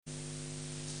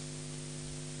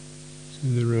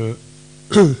There are,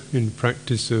 in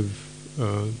practice of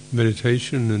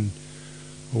meditation and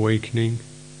awakening,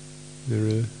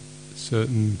 there are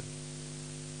certain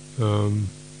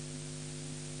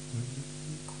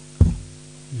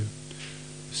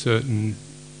certain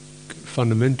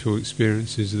fundamental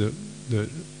experiences that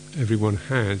everyone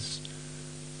has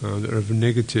that are of a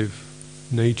negative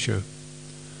nature,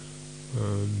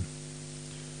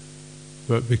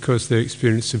 but because they're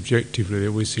experienced subjectively, they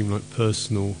always seem like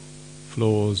personal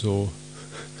flaws or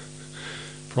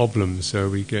problems, so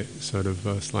we get sort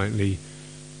of slightly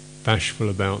bashful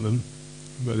about them,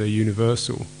 but they're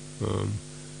universal. And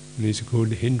these are called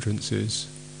hindrances,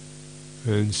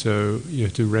 and so you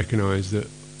have to recognize that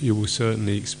you will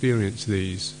certainly experience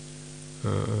these,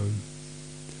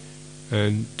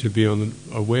 and to be on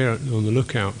the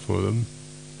lookout for them,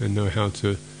 and know how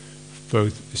to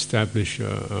both establish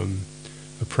a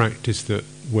practice that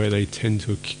where they tend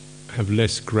to have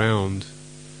less ground,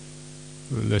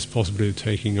 less possibility of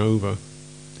taking over,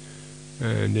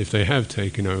 and if they have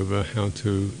taken over, how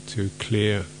to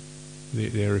clear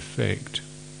their effect.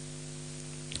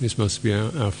 This must be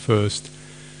our first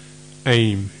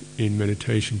aim in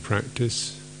meditation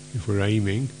practice. If we're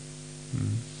aiming,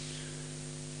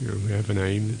 we have an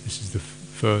aim. This is the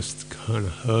first kind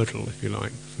of hurdle, if you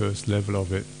like, first level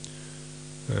of it.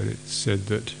 And it's said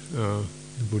that the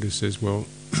Buddha says, well,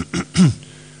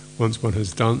 once one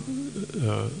has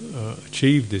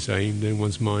achieved this aim, then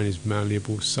one's mind is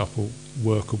malleable, supple,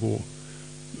 workable.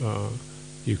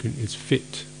 It's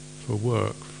fit for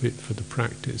work, fit for the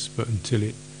practice. But until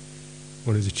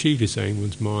one has achieved this aim,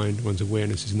 one's mind, one's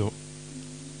awareness is not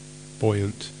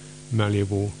buoyant,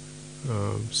 malleable,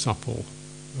 supple,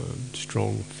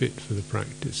 strong, fit for the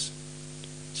practice.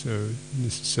 So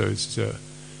it's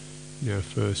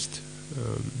first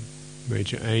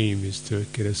major aim is to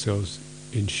get ourselves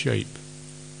in shape.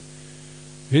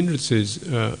 Hindrances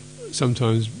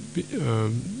sometimes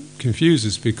confuse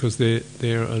us because they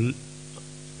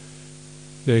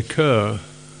occur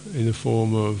in the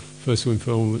form of, first of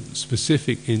all,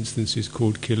 specific instances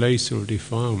called kilesa or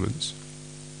defilements,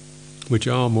 which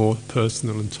are more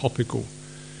personal and topical.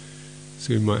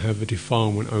 So we might have a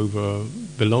defilement over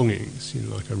belongings,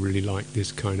 like I really like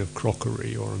this kind of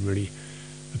crockery, or I'm really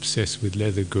obsessed with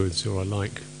leather goods, or I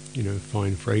like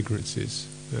fine fragrances,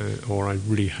 or I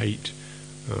really hate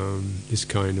this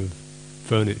kind of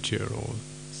furniture or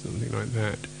something like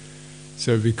that.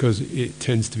 So because it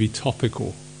tends to be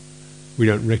topical, we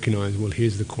don't recognize, well,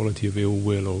 here's the quality of ill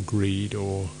will or greed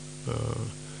or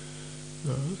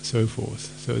so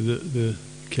forth. So the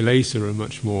kilesa are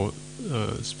much more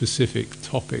specific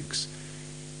topics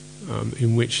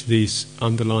in which this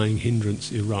underlying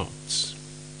hindrance erupts.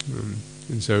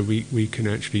 And so we can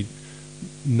actually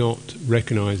not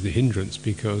recognize the hindrance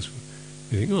because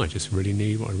we think, I just really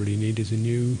need, what I really need is a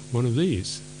new one of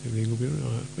these. Everything will be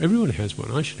all right. Everyone has one,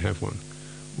 I should have one.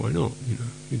 Why not?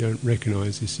 We don't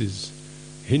recognize this is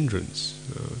hindrance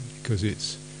because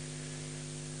it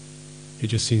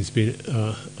just seems to be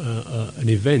an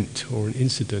event or an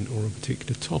incident or a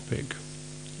particular topic,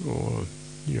 or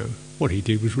what he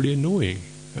did was really annoying.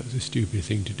 That was a stupid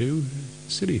thing to do.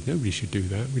 Silly, nobody should do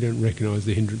that. We don't recognise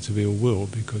the hindrance of ill will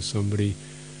because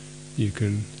you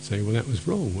can say, well, that was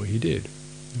wrong what he did,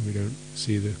 and we don't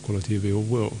see the quality of ill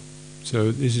will.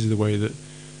 So this is the way that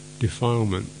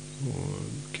defilement or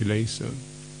kilesa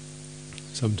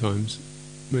sometimes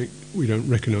we don't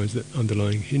recognise that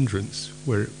underlying hindrance.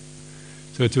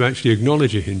 So to actually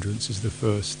acknowledge a hindrance is the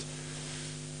first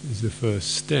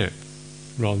step,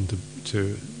 rather than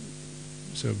to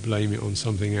sort of blame it on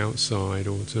something outside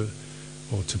or to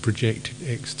project it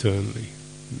externally.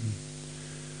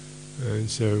 And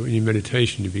so in your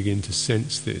meditation you begin to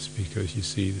sense this because you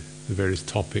see the various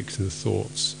topics and the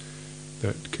thoughts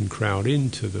that can crowd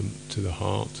into to the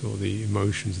heart, or the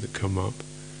emotions that come up.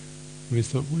 And we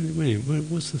thought, wait a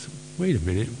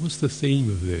minute, what's the theme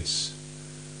of this?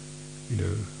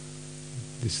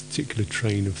 This particular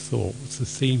train of thought, what's the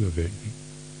theme of it?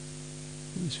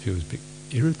 This feels a bit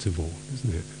irritable,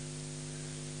 doesn't it?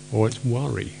 Or it's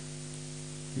worry.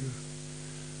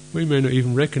 We may not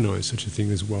even recognise such a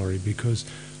thing as worry because,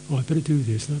 I better do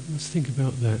this, let's think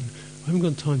about that. I haven't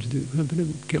got time to do it, I better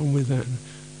get on with that.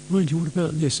 Mind you, what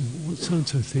about this? And what's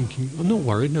so-and-so thinking? I'm not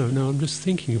worried, no, I'm just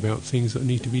thinking about things that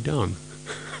need to be done.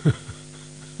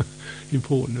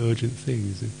 Important, urgent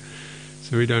things.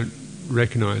 So we don't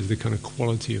recognise the kind of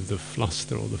quality of the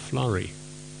fluster or the flurry.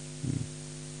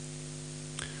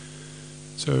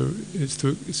 So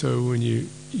when you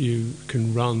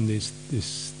can run these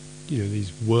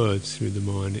words through the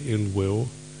mind: ill will,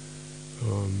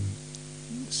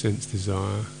 sense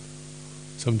desire,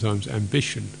 sometimes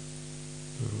ambition,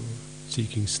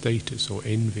 seeking status or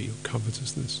envy or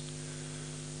covetousness.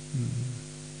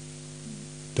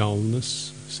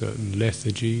 Dullness, certain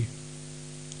lethargy,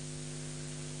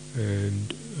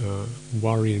 and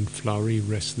worry and flurry,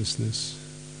 restlessness,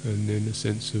 and then a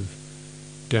sense of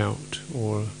doubt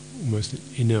or almost an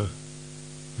inner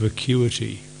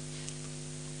vacuity,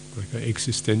 like an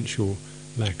existential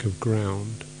lack of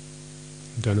ground.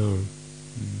 Don't know,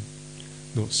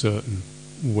 not certain,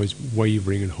 always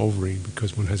wavering and hovering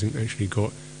because one hasn't actually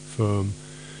got firm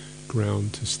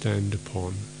ground to stand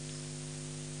upon.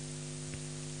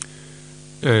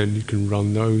 And you can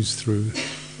run those through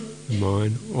the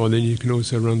mind, or then you can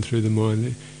also run through the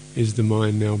mind, is the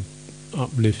mind now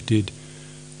uplifted,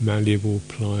 malleable,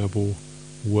 pliable,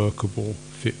 workable,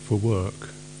 fit for work?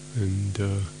 And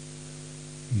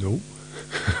nope.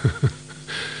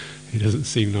 It doesn't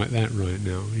seem like that right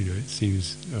now. It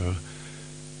seems,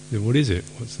 then what is it?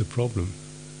 What's the problem?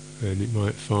 And it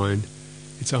might find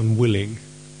it's unwilling,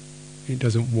 it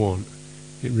doesn't want,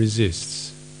 it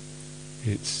resists,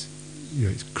 it's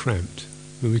cramped.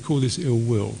 And we call this ill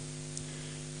will.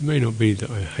 It may not be that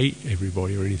I hate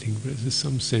everybody or anything, but there's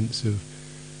some sense of,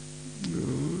 I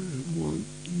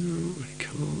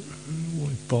can't,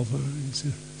 why bother? It's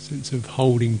a sense of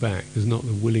holding back. There's not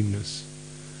the willingness.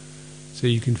 So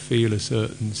you can feel a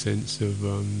certain sense of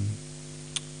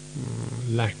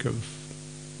lack of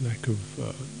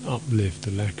uplift,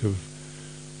 a lack of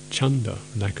chanda,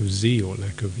 lack of zeal,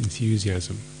 lack of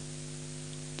enthusiasm.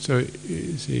 So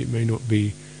it may not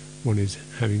be one is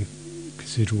having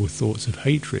considerable thoughts of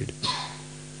hatred,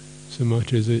 so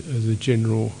much as a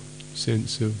general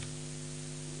sense of,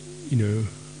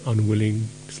 unwilling,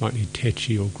 slightly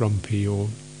tetchy or grumpy or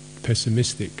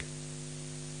pessimistic.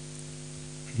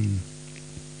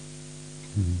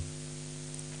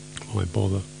 Why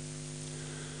bother?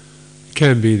 It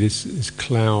can be this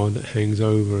cloud that hangs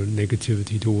over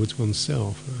negativity towards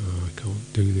oneself. Oh, I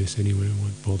can't do this anyway,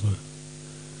 why bother?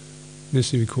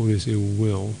 This, we call this ill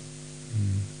will.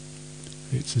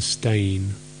 It's a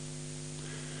stain.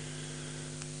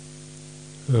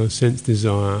 Sense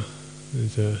desire,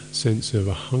 there's a sense of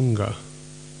a hunger.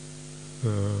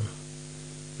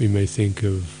 We may think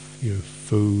of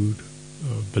food,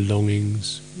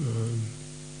 belongings,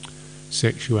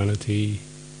 sexuality,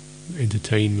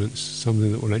 entertainments,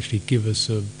 something that will actually give us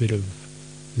a bit of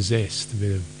zest, a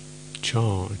bit of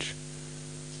charge.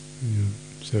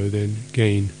 So then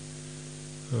again,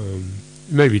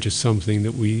 maybe just something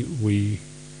that we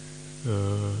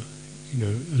are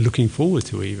looking forward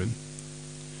to even.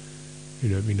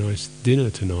 It'd be nice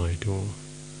dinner tonight, or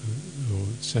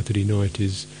Saturday night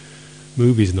is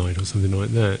movies night or something like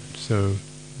that. So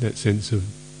that sense of,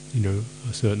 a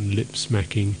certain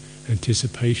lip-smacking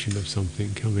anticipation of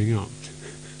something coming up.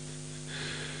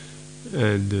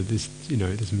 And this, it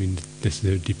doesn't mean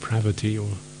necessarily depravity, or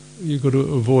you've got to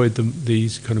avoid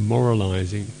these kind of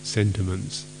moralizing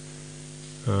sentiments.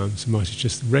 So much as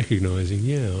just recognising,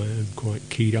 I am quite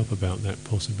keyed up about that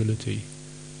possibility.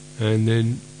 And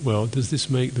then, does this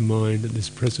make the mind at this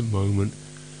present moment,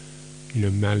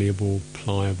 malleable,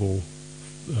 pliable,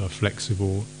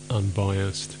 flexible,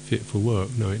 unbiased, fit for work?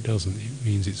 No, it doesn't. It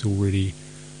means it's already,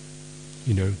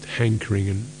 hankering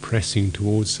and pressing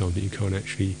towards something. You can't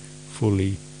actually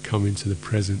fully come into the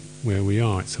present where we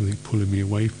are. It's something pulling me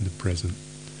away from the present.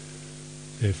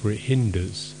 Therefore it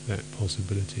hinders that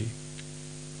possibility.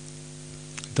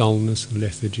 Dullness,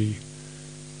 lethargy,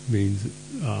 means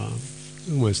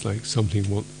almost like something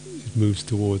moves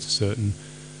towards a certain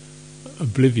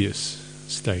oblivious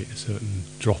state, a certain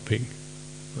dropping,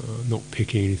 not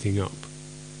picking anything up.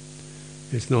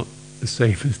 It's not the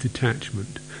same as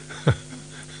detachment.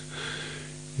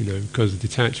 Because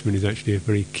detachment is actually a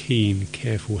very keen,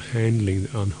 careful handling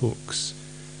that unhooks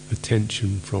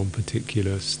attention from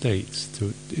particular states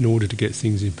in order to get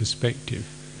things in perspective.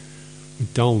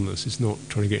 With dullness, it's not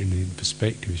trying to get anything in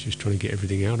perspective, it's just trying to get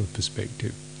everything out of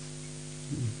perspective.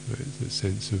 It's a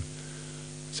sense of,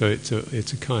 so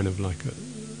it's a kind of like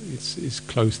it's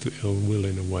close to ill will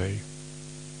in a way.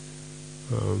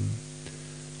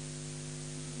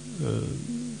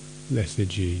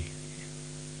 Lethargy,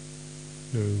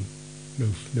 no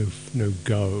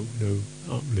go, no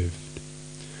uplift.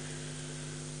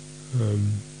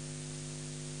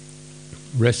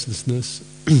 Restlessness,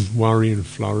 worry and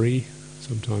flurry,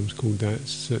 sometimes called that.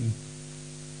 Certain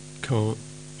can't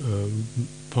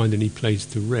find any place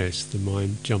to rest. The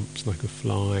mind jumps like a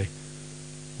fly,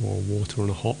 or water on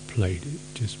a hot plate. It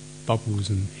just bubbles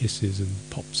and hisses and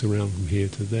pops around from here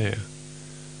to there.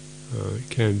 It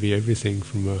can be everything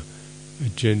from a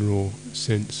general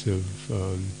sense of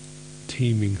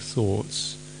teeming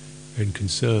thoughts and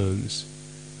concerns,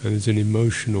 and there's an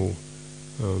emotional,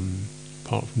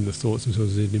 apart from the thoughts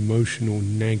themselves, there's an emotional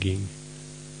nagging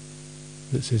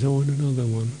that says, oh, and another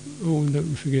one, oh, and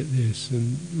don't forget this,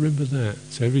 and remember that.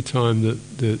 So every time that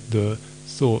the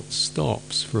thought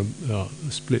stops for a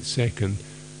split second,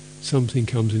 something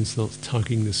comes in and starts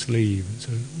tugging the sleeve and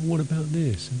saying, well, what about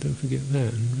this, and don't forget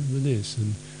that, and remember this,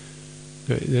 and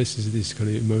this is this kind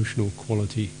of emotional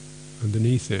quality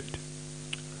underneath it.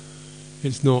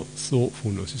 It's not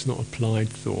thoughtfulness, it's not applied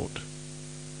thought.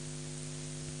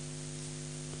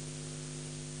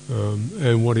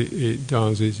 And what it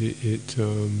does is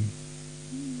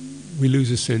we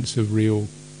lose a sense of real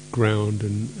ground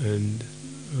and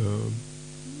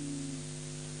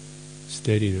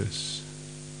steadiness,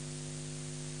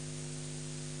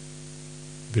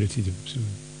 ability to sort of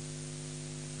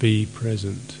be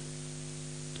present.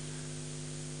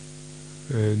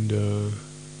 And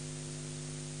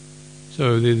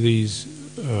so these,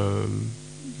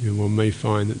 one may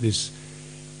find that this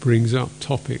brings up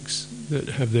topics that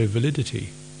have their validity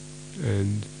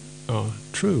and are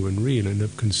true and real and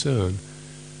of concern.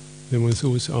 Then one's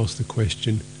always asked the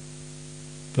question,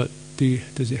 but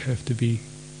does it have to be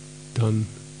done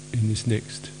in this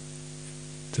next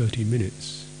 30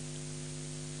 minutes?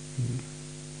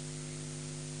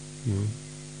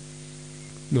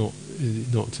 Not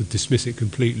to dismiss it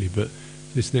completely, but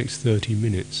this next 30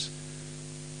 minutes,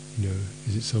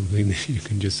 is it something that you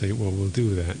can just say, well, we'll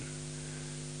do that?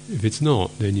 If it's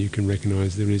not, then you can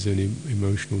recognise there is an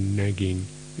emotional nagging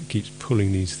that keeps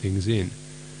pulling these things in,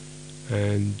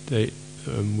 and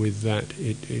with that,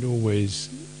 it always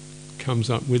comes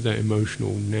up with that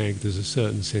emotional nag. There's a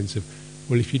certain sense of,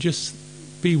 well, if you just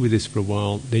be with this for a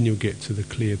while, then you'll get to the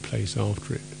clear place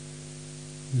after it.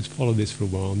 Just follow this for a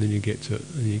while, and then you get to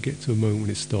a moment when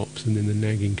it stops, and then the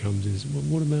nagging comes in. Well,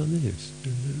 what about this?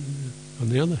 On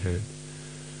the other hand,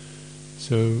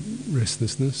 so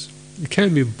restlessness. It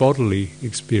can be a bodily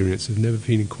experience of never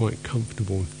feeling quite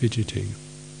comfortable and fidgeting.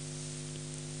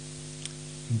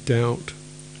 Doubt.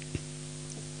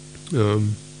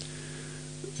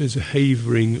 There's a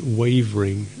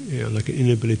wavering, like an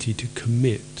inability to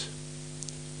commit,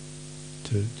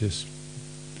 to just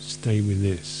stay with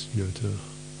this,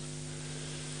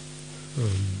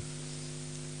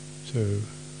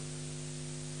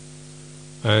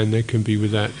 and there can be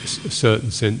with that a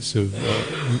certain sense of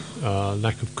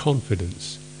lack of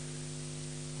confidence.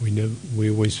 We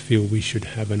always feel we should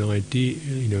have an idea,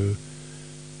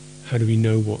 how do we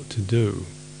know what to do?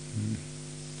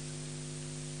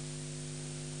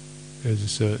 There's a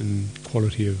certain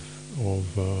quality of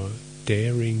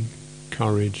daring,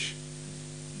 courage,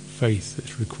 faith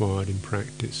that's required in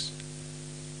practice.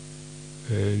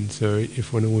 And so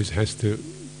if one always has to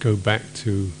go back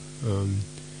to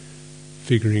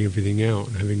figuring everything out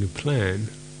and having a plan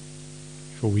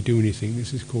before we do anything,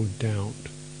 this is called doubt,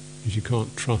 because you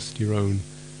can't trust your own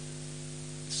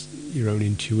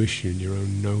intuition, your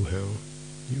own know-how,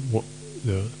 what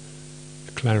the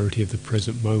clarity of the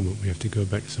present moment. We have to go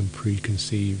back to some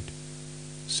preconceived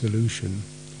solution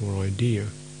or idea,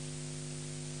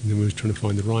 and then we're trying to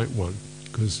find the right one,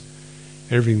 because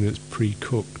everything that's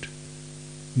pre-cooked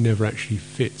never actually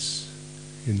fits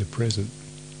in the present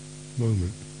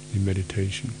moment in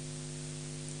meditation.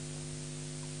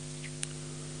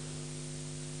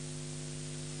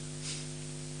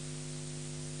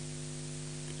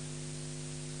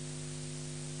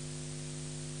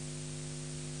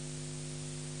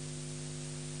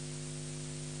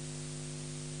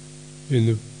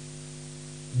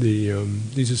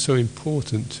 These are so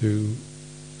important to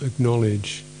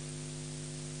acknowledge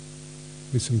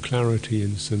with some clarity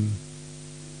and some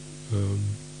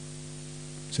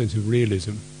sense of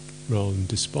realism rather than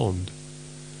despond.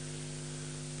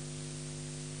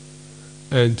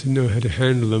 And to know how to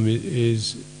handle them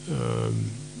is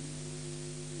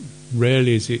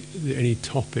rarely is it any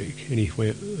topic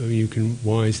anywhere you can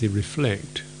wisely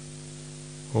reflect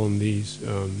on these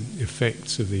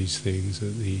effects of these things.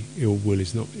 That the ill will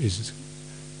is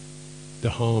the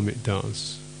harm it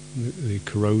does, the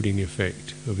corroding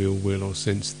effect of ill will or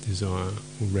sense desire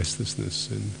or restlessness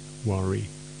and worry.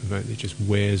 The fact that it just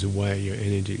wears away your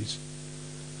energies.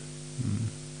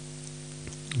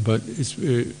 But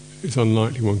it's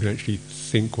unlikely one can actually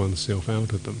think oneself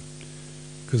out of them,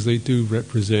 because they do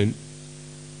represent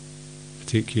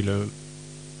particular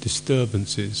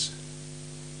disturbances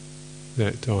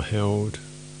that are held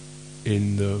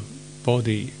in the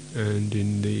body and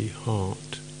in the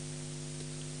heart.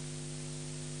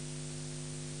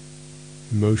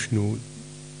 Emotional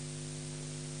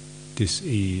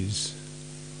dis-ease,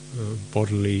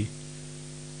 bodily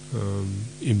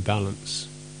imbalance.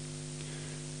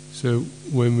 So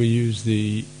when we use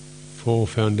the 4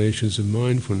 foundations of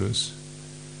mindfulness,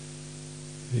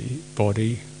 the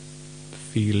body,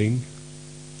 feeling,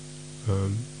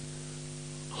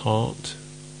 heart,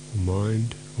 or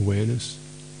mind, awareness,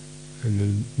 and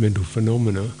the mental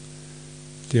phenomena,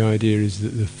 the idea is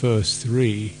that the first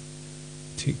 3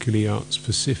 particularly are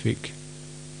specific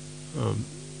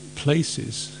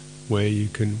places where you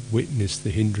can witness the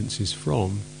hindrances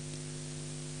from,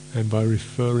 and by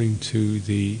referring to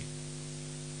the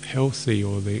healthy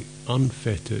or the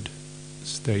unfettered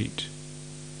state,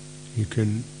 you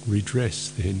can redress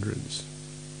the hindrance.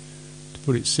 To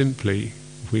put it simply,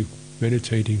 if we're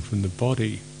meditating from the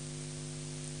body,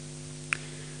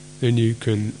 then you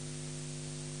can,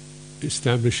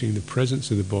 establishing the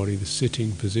presence of the body, the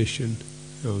sitting position,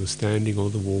 or the standing or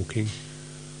the walking,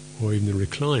 or even the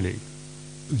reclining,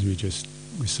 as we just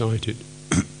recited,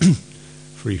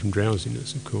 free from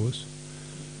drowsiness, of course,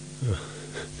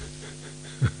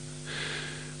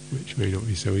 which may not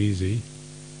be so easy.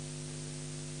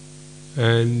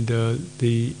 And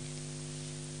the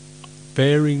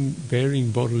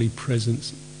bearing bodily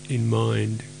presence in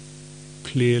mind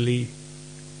clearly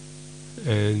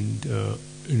and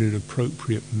in an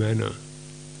appropriate manner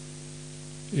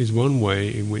is one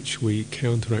way in which we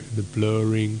counteract the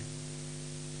blurring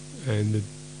and the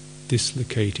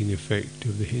dislocating effect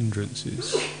of the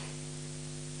hindrances.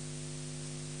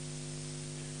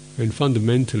 And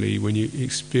fundamentally, when you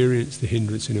experience the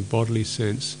hindrance in a bodily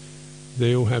sense,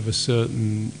 they all have a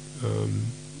certain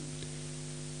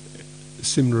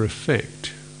similar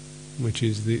effect, which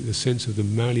is the sense of the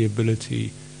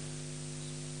malleability,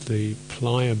 the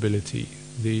pliability,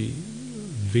 the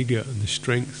vigour and the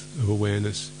strength of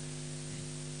awareness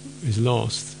is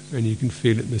lost, and you can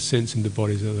feel it in the sense in the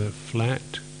bodies that are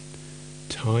flat,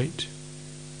 tight,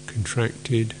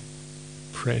 contracted,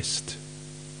 pressed,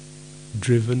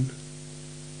 driven,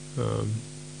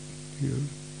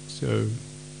 so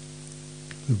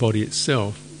the body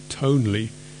itself tonally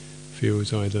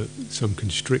feels either some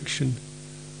constriction,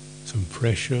 some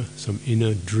pressure, some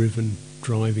inner driven,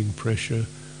 driving pressure,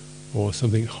 or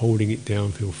something holding it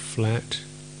down feels flat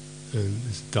and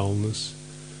there's dullness,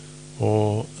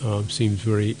 or seems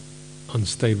very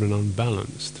unstable and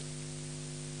unbalanced.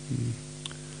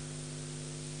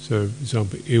 So, for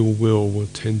example, ill will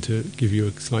tend to give you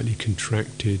a slightly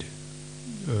contracted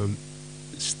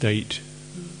state,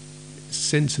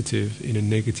 sensitive in a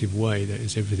negative way, that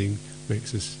is, everything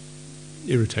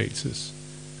irritates us,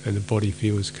 and the body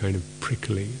feels kind of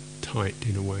prickly, tight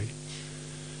in a way.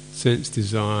 Sense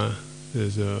desire,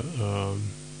 there's a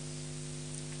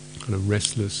kind of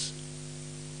restless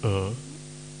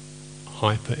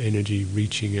hyper energy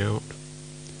reaching out.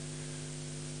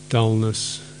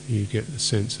 Dullness, you get the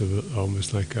sense of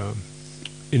almost like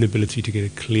inability to get a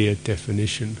clear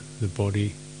definition. The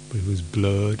body was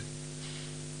blurred,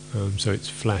 so it's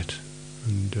flat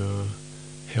and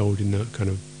held in that kind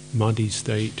of muddy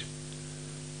state.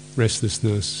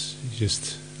 Restlessness,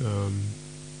 just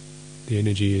the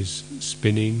energy is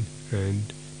spinning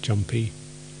and jumpy,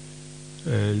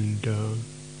 and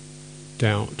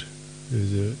doubt.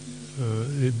 There's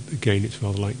again, it's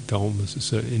rather like dullness, a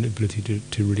certain inability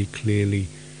to really clearly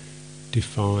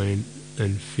define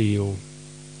and feel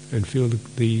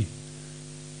the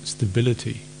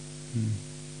stability.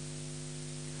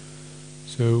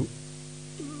 So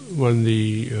one of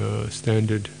the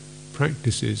standard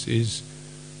practices is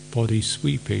body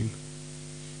sweeping,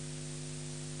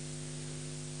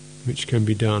 which can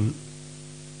be done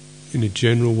in a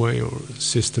general way or a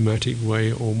systematic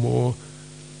way, or more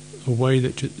a way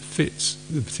that just fits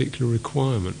the particular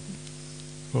requirement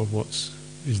of what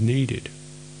is needed.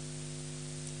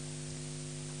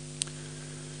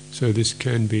 So this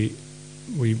can be,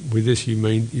 with this you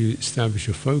establish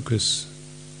a focus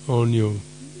on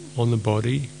the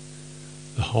body,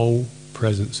 the whole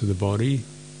presence of the body,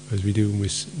 as we do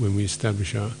when we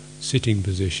establish our sitting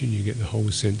position. You get the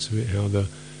whole sense of it, how the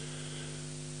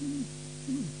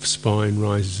spine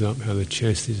rises up, how the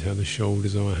chest is, how the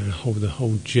shoulders are, the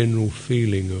whole general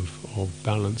feeling of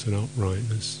balance and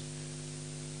uprightness.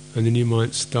 And then you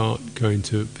might start going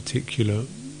to a particular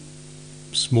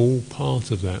small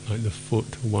part of that, like the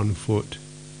foot, one foot,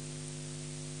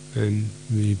 and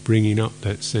really bringing up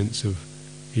that sense of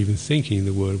even thinking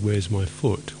the word, where's my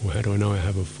foot, or how do I know I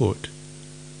have a foot?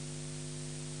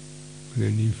 And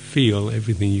then you feel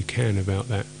everything you can about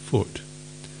that foot,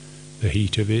 the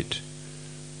heat of it,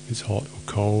 if it's hot or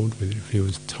cold, whether it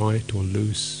feels tight or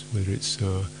loose, whether it's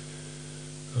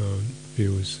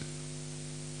feels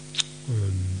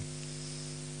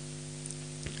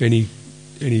any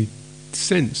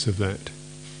sense of that,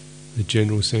 the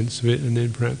general sense of it, and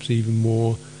then perhaps even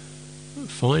more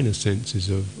finer senses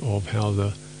of how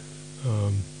the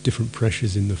different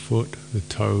pressures in the foot, the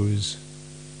toes,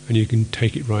 and you can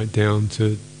take it right down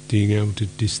to being able to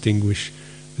distinguish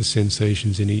the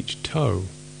sensations in each toe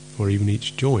or even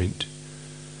each joint.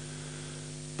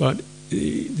 But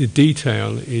the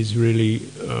detail is really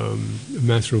a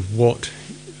matter of what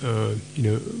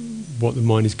what the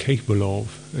mind is capable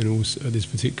of, and also at this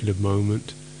particular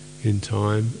moment in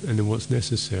time, and then what's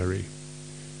necessary.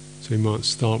 So you might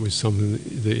start with something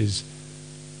that is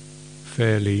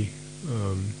fairly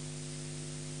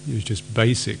just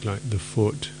basic, like the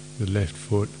foot, the left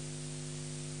foot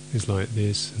is like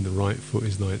this, and the right foot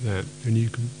is like that, and you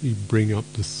bring up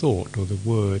the thought or the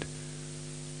word,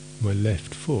 my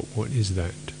left foot, what is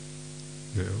that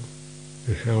now?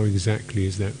 And how exactly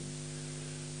is that?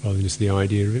 Rather than just the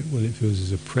idea of it, well, it feels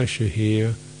there's a pressure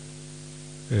here,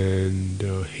 and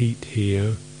heat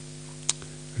here,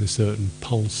 and a certain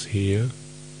pulse here,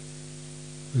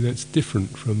 and that's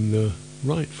different from the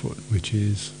right foot, which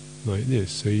is like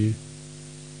this. So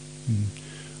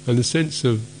and the sense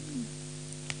of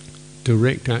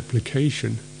direct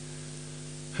application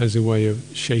has a way of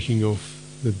shaking off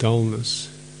the dullness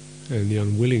and the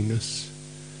unwillingness,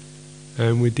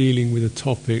 and we're dealing with a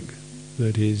topic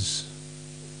that is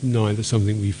neither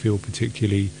something we feel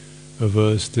particularly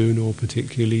averse to nor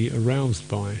particularly aroused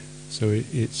by. So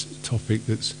it's a topic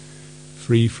that's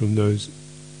free from those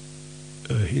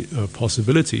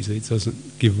possibilities. It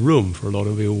doesn't give room for a lot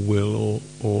of ill will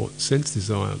or sense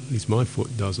desire. At least my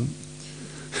foot doesn't.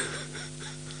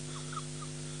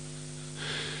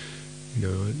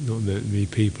 Not that many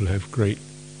people have great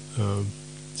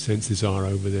sense desire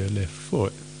over their left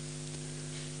foot.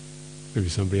 Maybe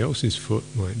somebody else's foot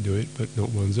might do it, but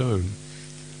not one's own.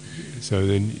 So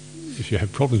then, if you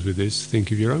have problems with this,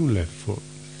 think of your own left foot.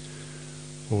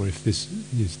 Or if this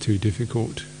is too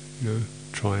difficult,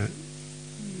 try an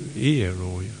ear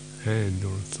or your hand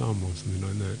or a thumb or something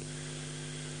like that.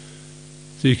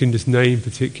 So you can just name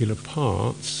particular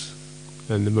parts,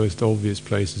 and the most obvious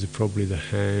places are probably the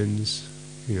hands,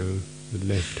 the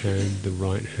left hand, the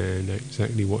right hand,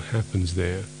 exactly what happens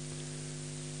there.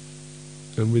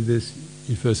 And with this,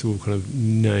 you first of all kind of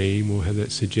name or have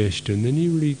that suggestion, then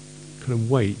you really kind of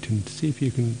wait and see if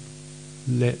you can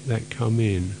let that come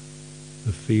in,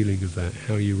 the feeling of that,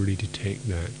 how you really detect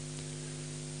that,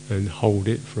 and hold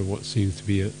it for what seems to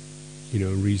be a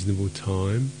reasonable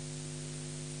time,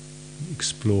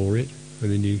 explore it,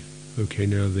 and then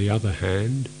now the other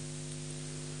hand,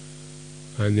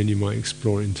 and then you might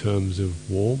explore it in terms of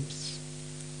warmth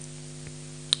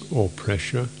or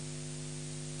pressure,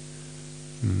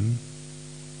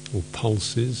 or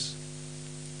pulses,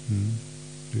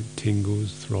 it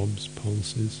tingles, throbs,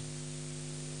 pulses.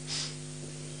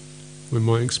 We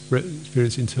might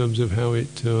experience in terms of how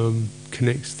it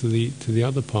connects to the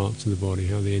other parts of the body,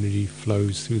 how the energy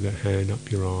flows through the hand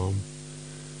up your arm.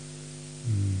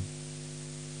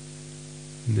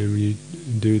 And then when you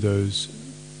do these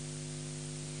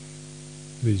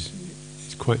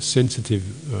quite sensitive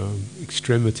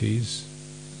extremities,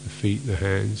 the feet, the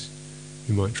hands,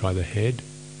 you might try the head.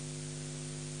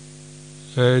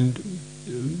 And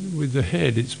with the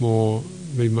head, it's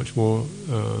very much more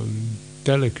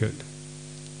delicate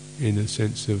in the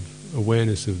sense of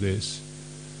awareness of this.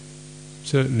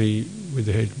 Certainly with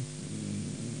the head,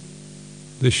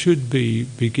 there should be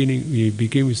you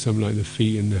begin with something like the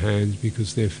feet and the hands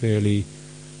because they're fairly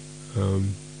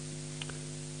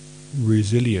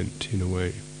resilient in a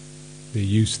way. They're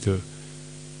used to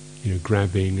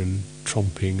grabbing and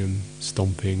tromping and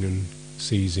stomping and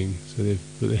seizing.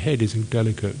 But the head is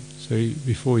delicate. So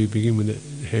before you begin with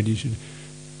the head, you should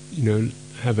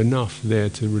have enough there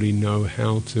to really know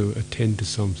how to attend to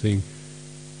something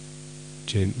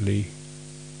gently,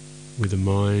 with a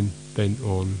mind bent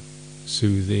on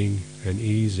soothing and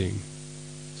easing.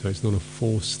 So it's not a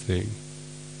forced thing.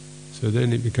 So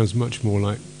then it becomes much more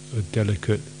like a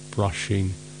delicate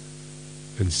brushing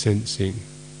and sensing,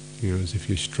 as if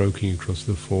you're stroking across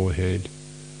the forehead,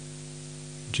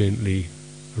 gently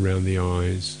around the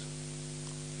eyes,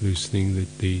 loosening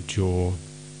the jaw.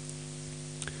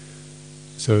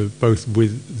 So both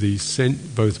with the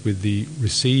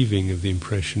receiving of the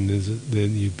impression,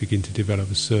 then you begin to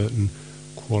develop a certain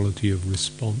quality of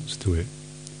response to it.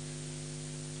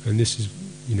 And this is,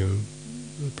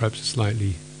 perhaps a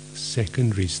slightly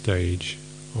secondary stage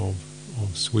of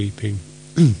sweeping,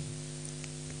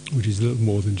 which is a little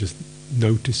more than just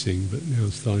noticing, but now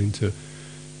starting to,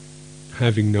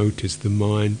 having noticed, the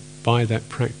mind, by that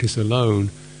practice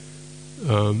alone,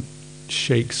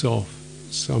 shakes off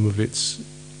some of its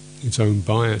its own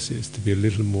biases to be a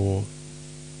little more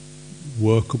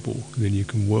workable, and then you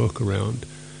can work around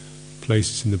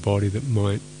places in the body that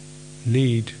might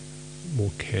need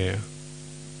more care.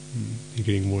 You're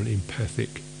getting more an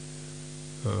empathic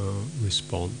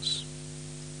response.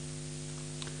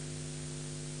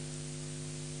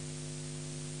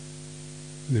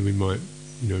 And then we might,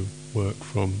 work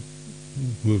from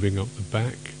moving up the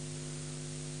back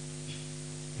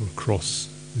or across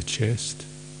the chest.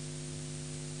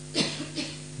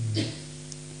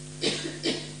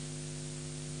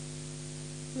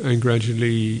 And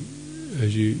gradually,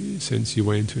 as you sense your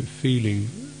way into it, feeling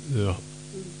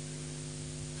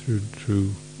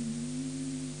through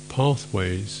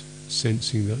pathways,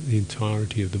 sensing the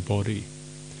entirety of the body,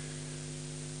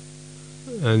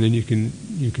 and then you can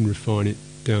refine it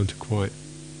down to quite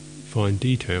fine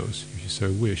details if you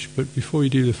so wish. But before you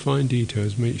do the fine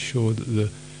details, make sure that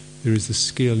there is the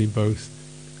skill in both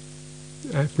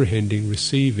apprehending,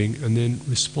 receiving, and then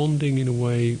responding in a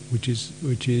way which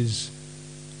is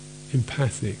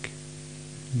empathic,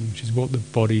 which is what the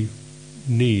body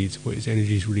needs, what its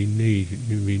energies really need. It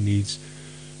really needs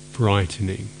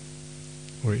brightening,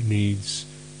 or it needs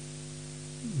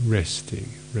resting,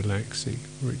 relaxing,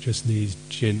 or it just needs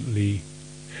gently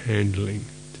handling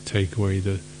to take away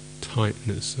the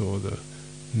tightness or the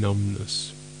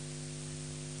numbness,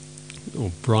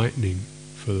 or brightening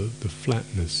for the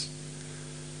flatness.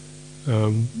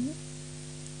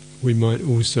 We might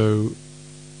also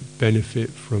benefit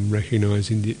from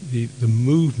recognizing the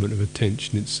movement of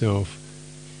attention itself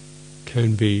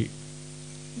can be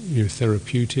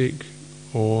therapeutic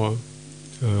or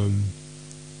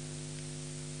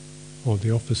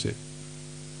the opposite.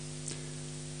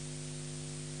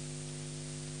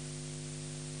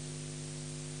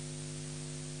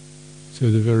 So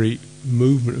the very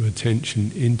movement of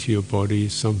attention into your body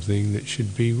is something that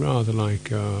should be rather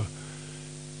like a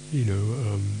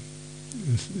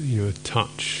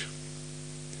touch.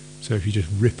 So if you just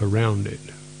rip around it,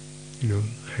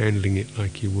 handling it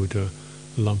like you would a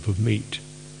lump of meat,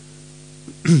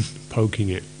 poking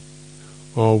it,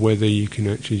 or whether you can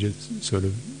actually just sort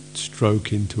of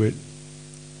stroke into it,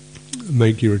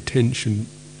 make your attention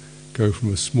go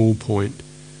from a small point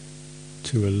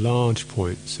to a large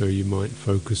point. So you might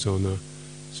focus on a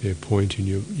point in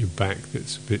your back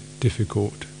that's a bit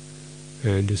difficult,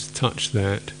 and just touch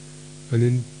that, and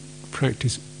then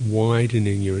practice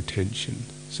widening your attention.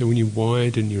 So when you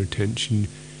widen your attention,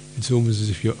 it's almost as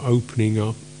if you're opening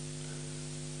up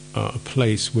a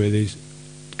place where these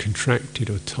contracted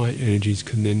or tight energies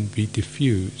can then be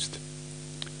diffused.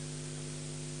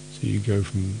 So you go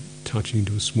from touching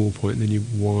to a small point, and then you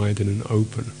widen and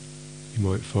open. You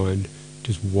might find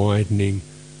just widening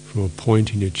from a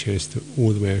point in your chest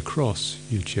all the way across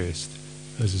your chest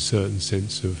has a certain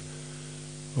sense of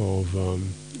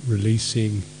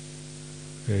releasing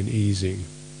and easing.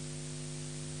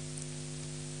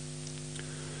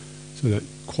 So that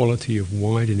quality of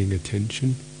widening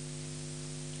attention,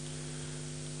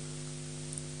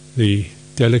 the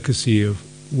delicacy of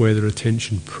whether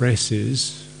attention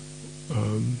presses,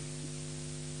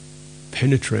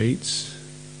 penetrates,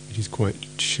 which is quite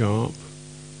sharp,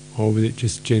 or whether it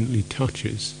just gently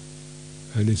touches.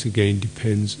 And this again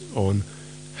depends on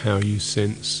how you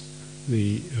sense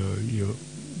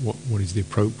what is the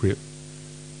appropriate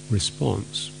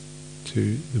response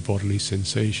to the bodily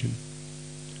sensation.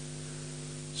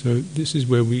 So this is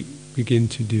where we begin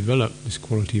to develop this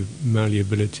quality of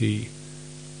malleability,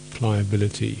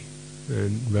 pliability,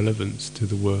 and relevance to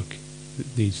the work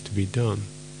that needs to be done.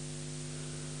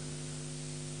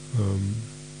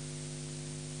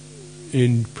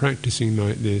 In practicing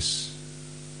like this,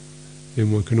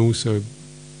 then one can also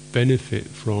benefit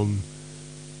from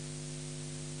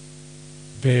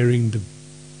bearing the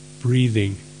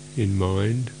breathing in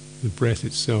mind. The breath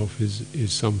itself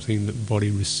is something that the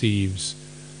body receives,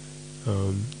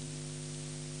 and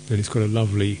it's got a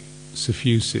lovely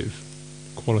suffusive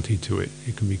quality to it.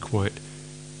 It can be quite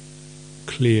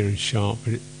clear and sharp,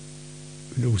 but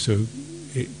it also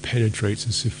penetrates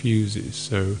and suffuses.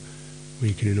 So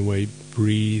we can in a way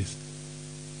breathe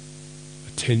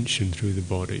attention through the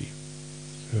body.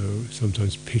 So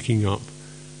sometimes picking up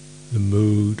the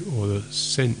mood or the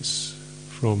sense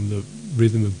from the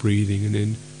rhythm of breathing, and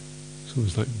then it's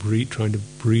almost like trying to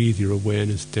breathe your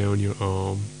awareness down your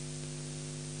arm,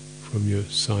 from your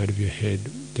side of your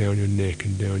head, down your neck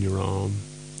and down your arm,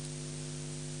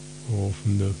 or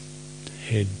from the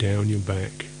head down your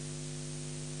back,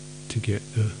 to get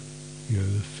the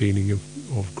feeling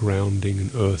of grounding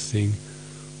and earthing,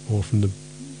 or from the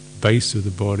base of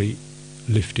the body,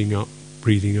 lifting up,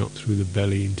 breathing up through the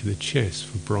belly into the chest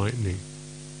for brightening.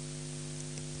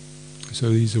 So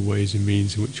these are ways and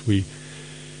means in which we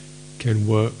can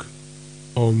work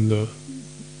on the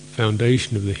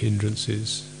foundation of the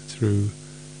hindrances through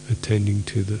attending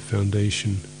to the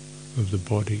foundation of the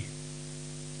body.